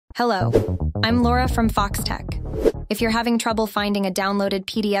Hello, I'm Laura from Foxtecc. If you're having trouble finding a downloaded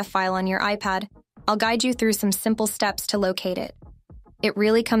PDF file on your iPad, I'll guide you through some simple steps to locate it. It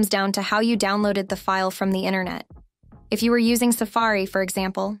really comes down to how you downloaded the file from the internet. If you were using Safari, for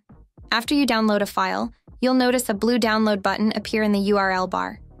example, after you download a file, you'll notice a blue download button appear in the URL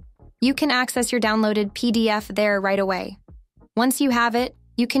bar. You can access your downloaded PDF there right away. Once you have it,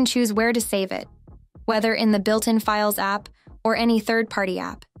 you can choose where to save it, whether in the built-in Files app or any third-party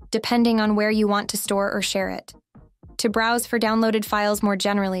app, depending on where you want to store or share it. To browse for downloaded files more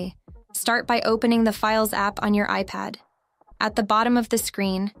generally, start by opening the Files app on your iPad. At the bottom of the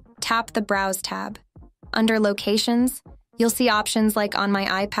screen, tap the Browse tab. Under Locations, you'll see options like On My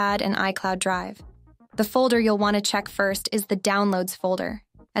iPad and iCloud Drive. The folder you'll want to check first is the Downloads folder,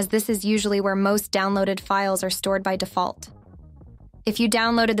 as this is usually where most downloaded files are stored by default. If you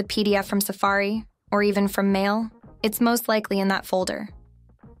downloaded the PDF from Safari, or even from Mail, it's most likely in that folder.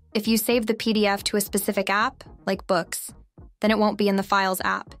 If you save the PDF to a specific app, like Books, then it won't be in the Files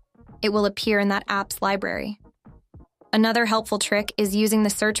app. It will appear in that app's library. Another helpful trick is using the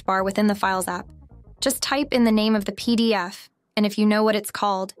search bar within the Files app. Just type in the name of the PDF, and if you know what it's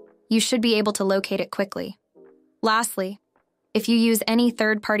called, you should be able to locate it quickly. Lastly, if you use any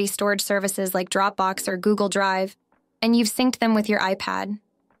third-party storage services like Dropbox or Google Drive, and you've synced them with your iPad,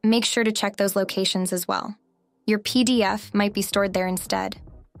 make sure to check those locations as well. Your PDF might be stored there instead.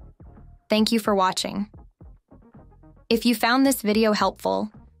 Thank you for watching. If you found this video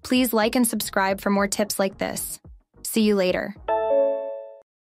helpful, please like and subscribe for more tips like this. See you later.